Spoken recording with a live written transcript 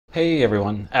Hey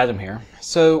everyone, Adam here.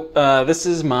 So this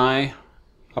is my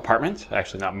apartment.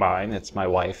 Actually not mine, it's my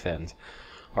wife and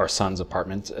our son's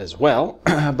apartment as well.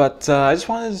 But I just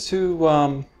wanted to,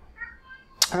 I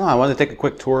don't know, I wanted to take a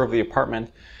quick tour of the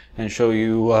apartment and show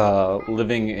you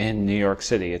living in New York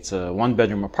City. It's a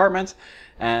one-bedroom apartment,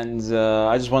 and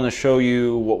I just want to show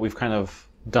you what we've kind of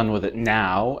done with it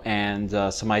now and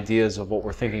some ideas of what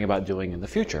we're thinking about doing in the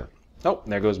future. Oh,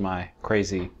 there goes my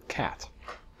crazy cat.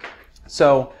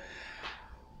 So,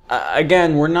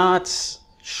 again, we're not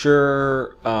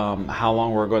sure how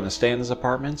long we're going to stay in this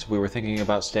apartment. We were thinking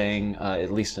about staying at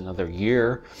least another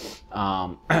year.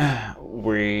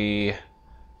 We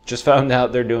just found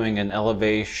out they're doing an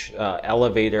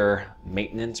elevator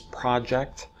maintenance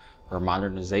project or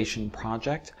modernization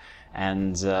project.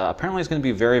 And apparently it's going to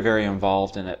be very, very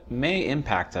involved, and it may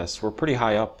impact us. We're pretty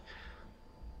high up,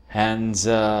 and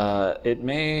it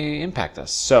may impact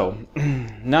us. So,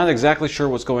 not exactly sure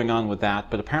what's going on with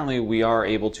that, but apparently we are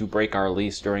able to break our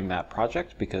lease during that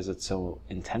project because it's so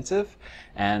intensive,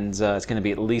 and it's going to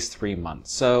be at least 3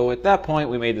 months. So at that point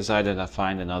we may decide to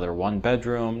find another one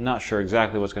bedroom. Not sure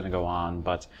exactly what's going to go on,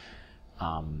 but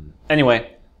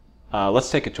anyway,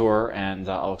 let's take a tour, and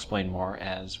I'll explain more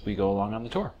as we go along on the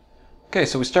tour. Okay,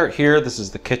 so we start here. This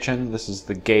is the kitchen. This is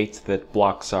the gate that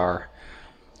blocks our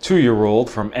 2-year-old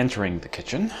from entering the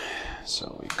kitchen.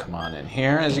 So we come on in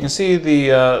here. As you can see,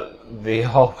 the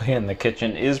hallway in the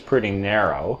kitchen is pretty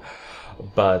narrow,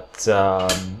 but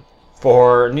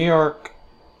for New York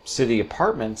City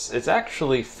apartments, it's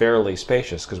actually fairly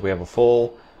spacious because we have a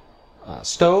full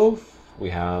stove, we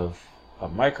have a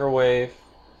microwave,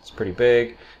 it's pretty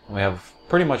big, and we have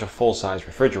pretty much a full-size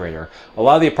refrigerator. A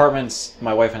lot of the apartments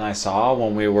my wife and I saw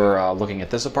when we were looking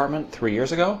at this apartment 3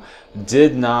 years ago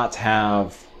did not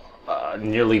have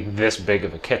nearly this big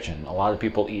of a kitchen. A lot of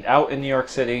people eat out in New York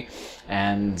City,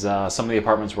 and some of the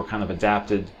apartments were kind of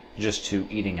adapted just to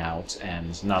eating out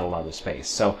and not a lot of space.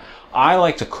 So I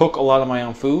like to cook a lot of my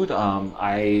own food.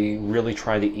 I really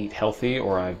try to eat healthy,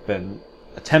 or I've been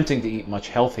attempting to eat much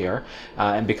healthier,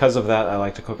 and because of that I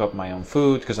like to cook up my own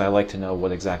food because I like to know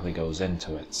what exactly goes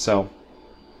into it. So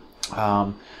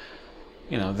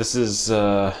you know, this is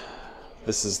the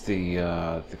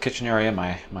kitchen area,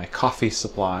 my coffee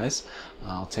supplies.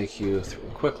 I'll take you through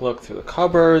a quick look through the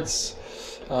cupboards,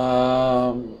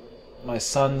 my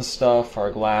son's stuff, our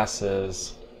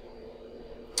glasses,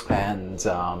 and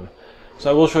so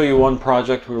I will show you one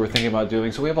project we were thinking about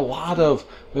doing. So we have a lot of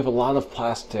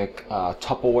plastic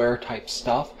Tupperware type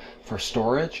stuff for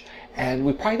storage, and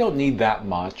we probably don't need that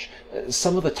much.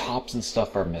 Some of the tops and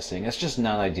stuff are missing. It's just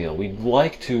not ideal. We'd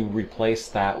like to replace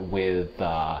that with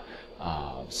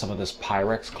some of this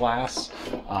Pyrex glass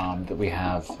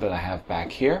that I have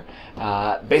back here.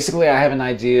 Basically, I have an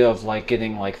idea of like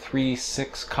getting like 3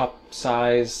 6-cup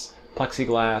size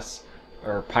plexiglass,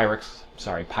 or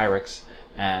Pyrex,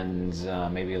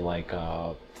 and maybe like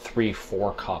 3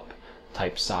 4-cup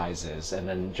type sizes, and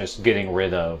then just getting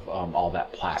rid of all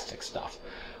that plastic stuff.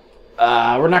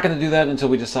 We're not going to do that until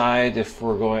we decide if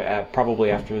we're going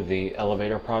probably after the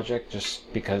elevator project,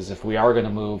 just because if we are going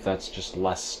to move, that's just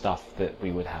less stuff that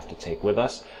we would have to take with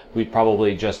us. We'd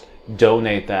probably just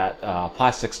donate that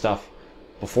plastic stuff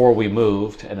before we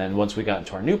moved, and then once we got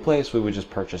into our new place, we would just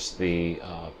purchase the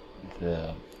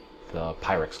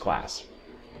Pyrex glass.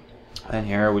 And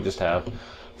here we just have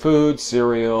food,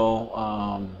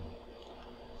 cereal,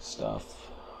 stuff,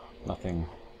 nothing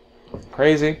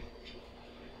crazy.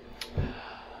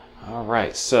 All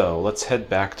right, so let's head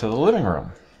back to the living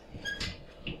room.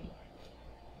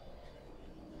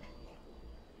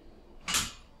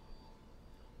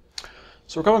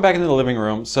 So we're coming back into the living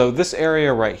room. So this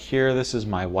area right here, this is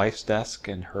my wife's desk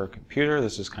and her computer.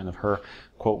 This is kind of her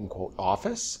quote-unquote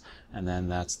office. And then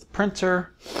that's the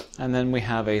printer. And then we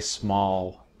have a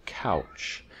small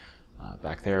couch.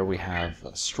 Back there we have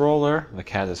a stroller. The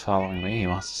cat is following me. He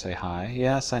wants to say hi.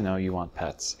 Yes, I know you want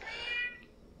pets.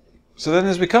 So then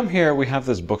as we come here, we have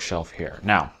this bookshelf here.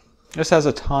 Now, this has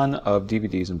a ton of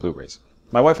DVDs and Blu-rays.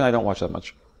 My wife and I don't watch that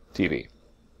much TV.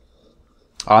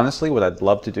 Honestly, what I'd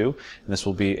love to do, and this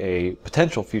will be a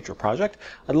potential future project,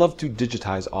 I'd love to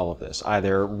digitize all of this.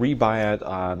 Either rebuy it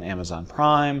on Amazon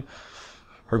Prime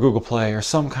or Google Play or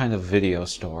some kind of video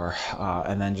store,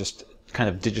 and then just kind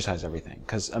of digitize everything.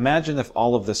 Because imagine if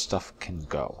all of this stuff can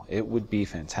go. It would be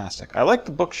fantastic. I like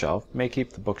the bookshelf, may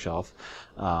keep the bookshelf,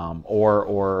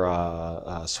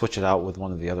 or switch it out with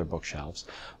one of the other bookshelves.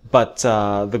 But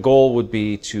the goal would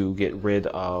be to get rid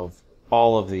of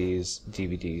all of these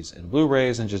DVDs and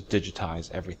Blu-rays and just digitize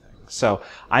everything. So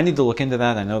I need to look into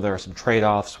that. I know there are some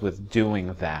trade-offs with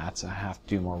doing that. I have to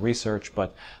do more research,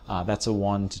 but that's a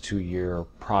 1 to 2 year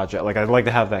project. Like, I'd like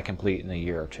to have that complete in a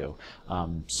year or two.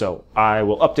 So I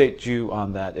will update you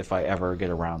on that if I ever get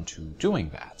around to doing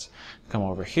that. Come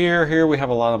over here. Here we have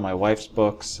a lot of my wife's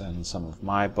books and some of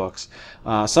my books.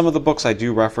 Some of the books I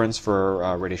do reference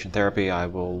for radiation therapy. I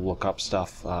will look up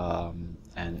stuff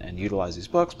and utilize these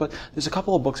books. But there's a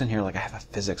couple of books in here, like I have a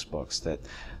physics books that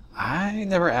I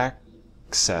never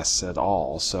access at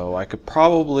all. So I could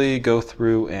probably go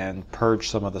through and purge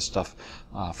some of the stuff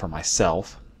for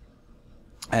myself.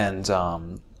 And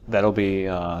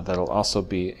that'll also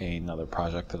be another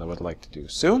project that I would like to do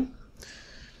soon.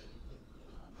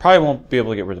 Probably won't be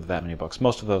able to get rid of that many books.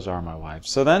 Most of those are my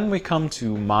wife's. So then we come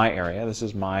to my area. This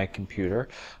is my computer,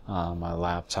 my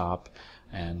laptop,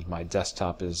 and my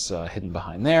desktop is hidden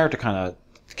behind there to kind of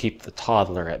keep the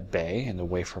toddler at bay and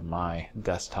away from my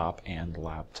desktop and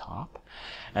laptop.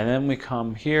 And then we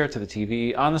come here to the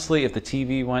TV. Honestly, if the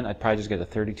TV went, I'd probably just get a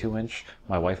 32-inch.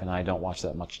 My wife and I don't watch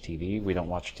that much TV. We don't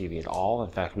watch TV at all. In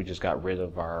fact, we just got rid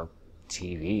of our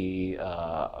TV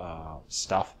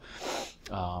stuff.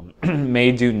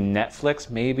 May do Netflix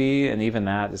maybe, and even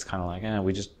that is kind of like,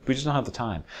 we just don't have the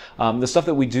time. The stuff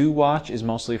that we do watch is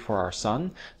mostly for our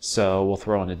son, so we'll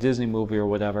throw in a Disney movie or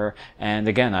whatever. And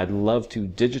again, I'd love to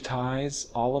digitize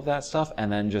all of that stuff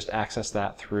and then just access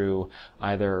that through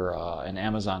either an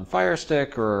Amazon Fire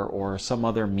Stick or some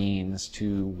other means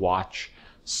to watch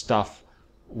stuff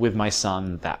with my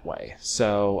son that way.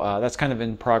 So that's kind of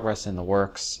in progress, in the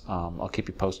works. I'll keep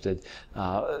you posted.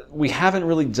 We haven't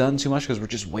really done too much because we're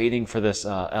just waiting for this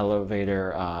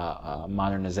elevator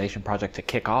modernization project to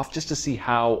kick off, just to see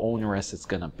how onerous it's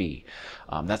going to be.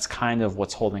 That's kind of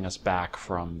what's holding us back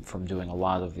from doing a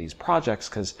lot of these projects,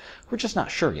 because we're just not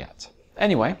sure yet.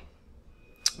 Anyway,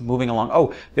 moving along.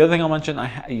 Oh, the other thing I'll mention,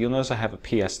 you'll notice I have a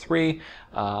PS3.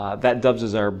 That dubs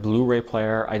as our Blu-ray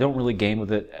player. I don't really game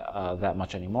with it that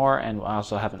much anymore, and I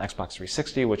also have an Xbox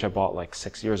 360, which I bought like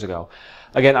 6 years ago.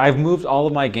 Again, I've moved all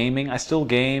of my gaming. I still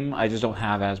game, I just don't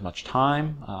have as much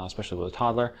time, especially with a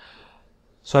toddler.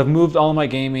 So I've moved all of my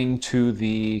gaming to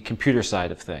the computer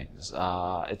side of things.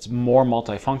 It's more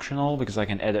multifunctional because I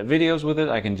can edit videos with it,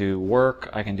 I can do work,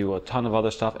 I can do a ton of other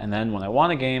stuff, and then when I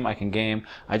want to game, I can game.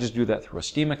 I just do that through a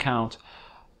Steam account.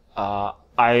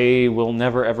 I will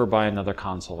never ever buy another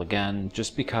console again,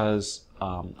 just because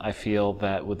I feel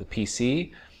that with the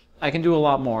PC, I can do a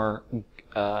lot more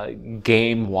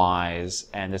game-wise,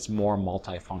 and it's more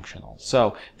multifunctional.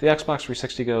 So if the Xbox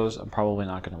 360 goes, I'm probably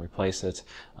not going to replace it.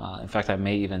 In fact, I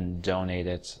may even donate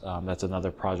it. That's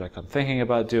another project I'm thinking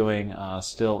about doing,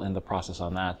 still in the process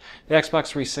on that. The Xbox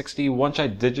 360, once I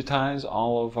digitize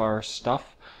all of our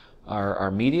stuff,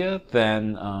 our media,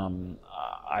 then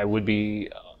I would be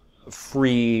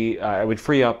I would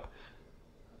free up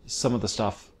some of the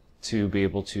stuff to be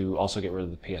able to also get rid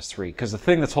of the PS3. Because the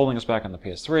thing that's holding us back on the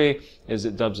PS3 is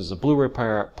it dubs as a Blu-ray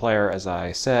player, as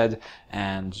I said,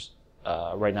 and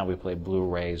right now we play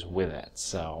Blu-rays with it.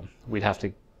 So we'd have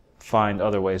to find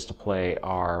other ways to play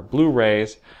our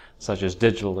Blu-rays, such as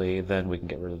digitally, then we can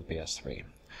get rid of the PS3.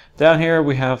 Down here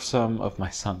we have some of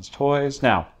my son's toys.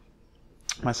 Now,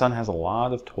 my son has a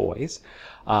lot of toys.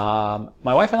 My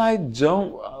wife and I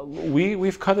don't,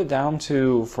 we've cut it down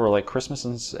to, for like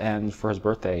Christmas and for his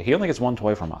birthday, he only gets one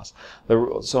toy from us.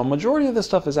 So a majority of this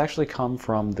stuff has actually come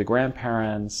from the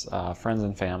grandparents, friends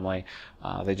and family.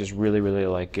 They just really, really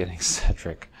like getting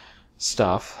Cedric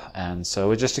stuff, and so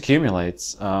it just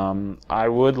accumulates. I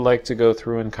would like to go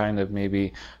through and kind of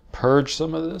maybe purge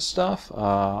some of this stuff.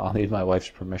 I'll need my wife's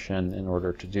permission in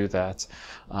order to do that.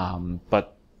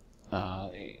 But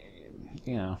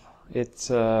you know, it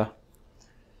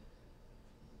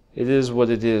is what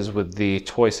it is with the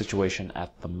toy situation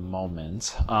at the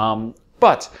moment.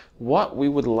 But what we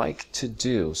would like to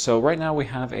do, so right now we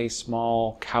have a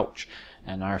small couch,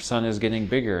 and our son is getting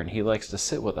bigger and he likes to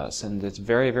sit with us, and it's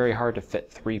very, very hard to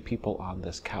fit 3 people on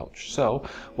this couch. So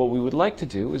what we would like to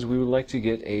do is we would like to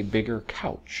get a bigger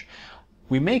couch.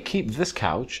 We may keep this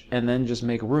couch and then just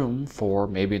make room for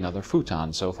maybe another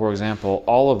futon. So for example,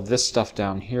 all of this stuff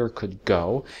down here could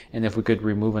go, and if we could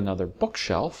remove another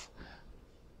bookshelf,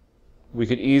 we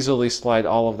could easily slide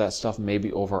all of that stuff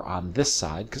maybe over on this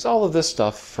side, because all of this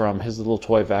stuff from his little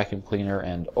toy vacuum cleaner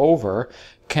and over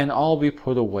can all be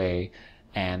put away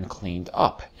and cleaned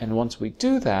up. And once we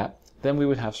do that, then we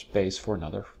would have space for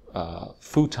another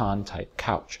futon type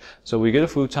couch. So we get a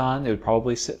futon, it would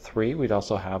probably sit 3. We'd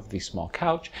also have the small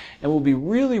couch, and what would be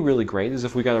really, really great is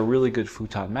if we got a really good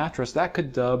futon mattress that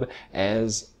could dub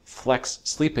as flex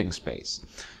sleeping space.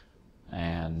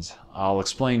 And I'll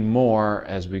explain more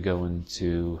as we go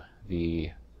into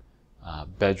the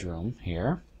bedroom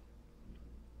here.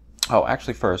 Oh,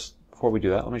 actually first, before we do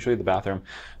that, let me show you the bathroom.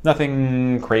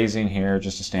 Nothing crazy in here,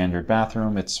 just a standard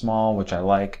bathroom. It's small, which I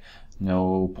like.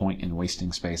 No point in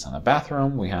wasting space on a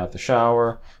bathroom. We have the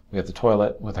shower, we have the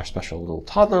toilet with our special little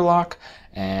toddler lock,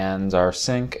 and our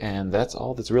sink, and that's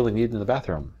all that's really needed in the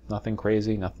bathroom. Nothing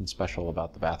crazy, nothing special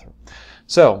about the bathroom.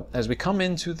 So, as we come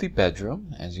into the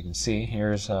bedroom, as you can see,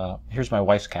 here's my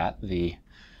wife's cat, the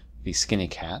skinny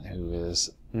cat, who is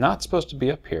not supposed to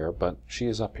be up here, but she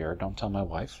is up here. Don't tell my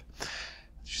wife.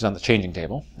 She's on the changing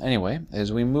table. Anyway,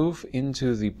 as we move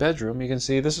into the bedroom, you can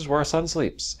see this is where our son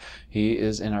sleeps. He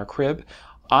is in our crib.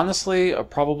 Honestly,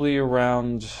 probably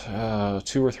around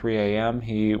 2 or 3 a.m.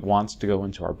 he wants to go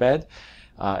into our bed.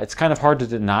 It's kind of hard to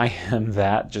deny him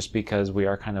that, just because we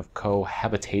are kind of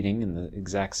cohabitating in the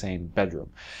exact same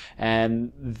bedroom.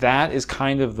 And that is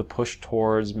kind of the push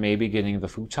towards maybe getting the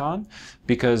futon,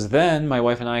 because then my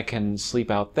wife and I can sleep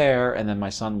out there, and then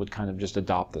my son would kind of just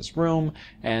adopt this room,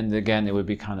 and again it would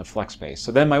be kind of flex space.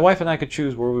 So then my wife and I could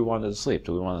choose where we wanted to sleep.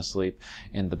 Do we want to sleep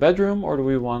in the bedroom, or do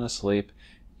we want to sleep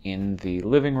in the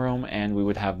living room? And we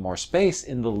would have more space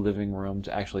in the living room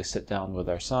to actually sit down with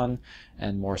our son,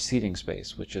 and more seating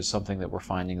space, which is something that we're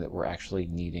finding that we're actually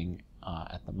needing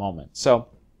at the moment. So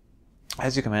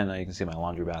as you come in, you can see my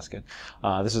laundry basket.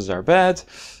 This is our bed,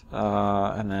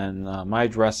 and then my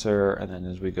dresser, and then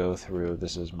as we go through,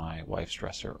 this is my wife's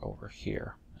dresser over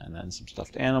here, and then some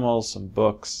stuffed animals, some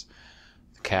books.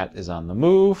 The cat is on the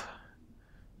move,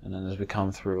 and then as we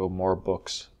come through, more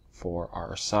books for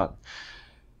our son.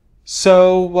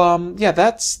 So yeah,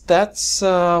 that's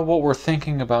what we're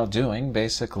thinking about doing.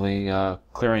 Basically,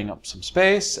 clearing up some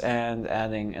space and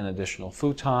adding an additional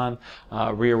futon,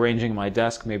 rearranging my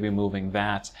desk, maybe moving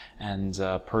that, and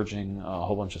purging a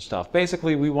whole bunch of stuff.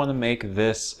 Basically, we want to make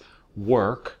this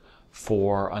work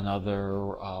for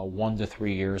another 1 to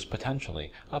 3 years, potentially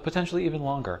even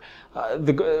longer.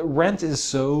 The rent is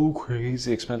so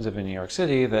crazy expensive in New York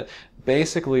City that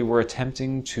basically we're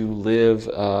attempting to live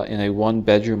in a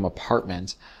 1-bedroom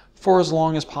apartment for as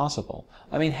long as possible.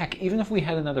 I mean, heck, even if we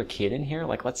had another kid in here,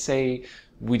 like let's say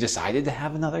we decided to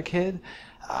have another kid,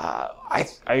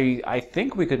 I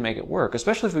think we could make it work,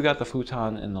 especially if we got the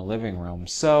futon in the living room.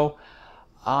 So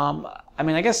I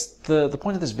mean, I guess the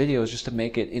point of this video is just to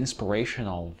make it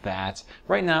inspirational that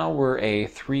right now we're a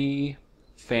 3-person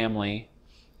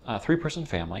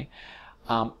family.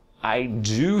 I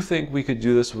do think we could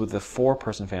do this with a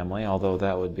 4-person family, although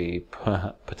that would be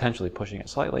potentially pushing it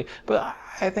slightly. But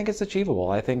I think it's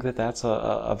achievable. I think that that's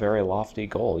a very lofty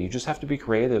goal. You just have to be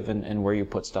creative in where you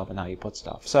put stuff and how you put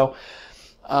stuff. So,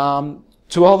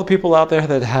 to all the people out there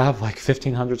that have like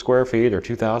 1,500 square feet or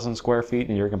 2,000 square feet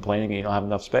and you're complaining you don't have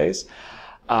enough space,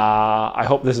 I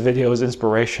hope this video is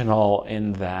inspirational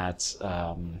in that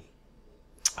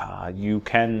you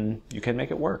can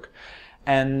make it work.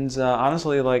 And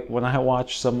honestly, like when I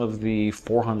watch some of the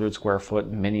 400 square foot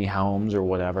mini homes or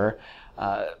whatever,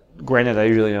 granted I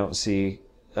usually don't see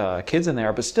kids in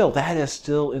there, but still that is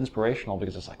still inspirational,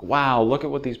 because it's like, wow, look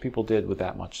at what these people did with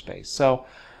that much space. So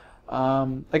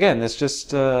again, it's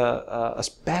just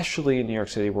especially in New York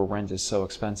City where rent is so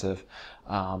expensive,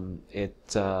 it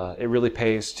really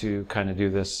pays to kind of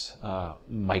do this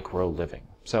micro living.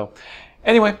 So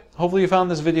anyway, hopefully you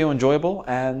found this video enjoyable,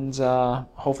 and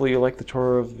hopefully you like the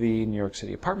tour of the New York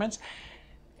City apartments.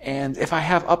 And if I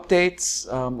have updates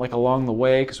like along the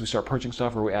way, because we start purging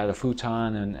stuff or we add a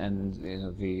futon, and you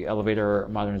know, the elevator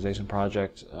modernization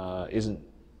project isn't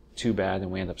too bad and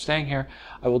we end up staying here,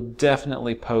 I will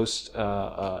definitely post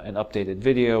an updated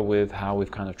video with how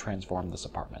we've kind of transformed this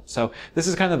apartment. So this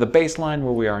is kind of the baseline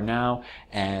where we are now,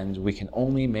 and we can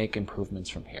only make improvements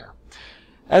from here.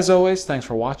 As always, thanks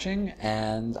for watching,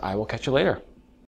 and I will catch you later.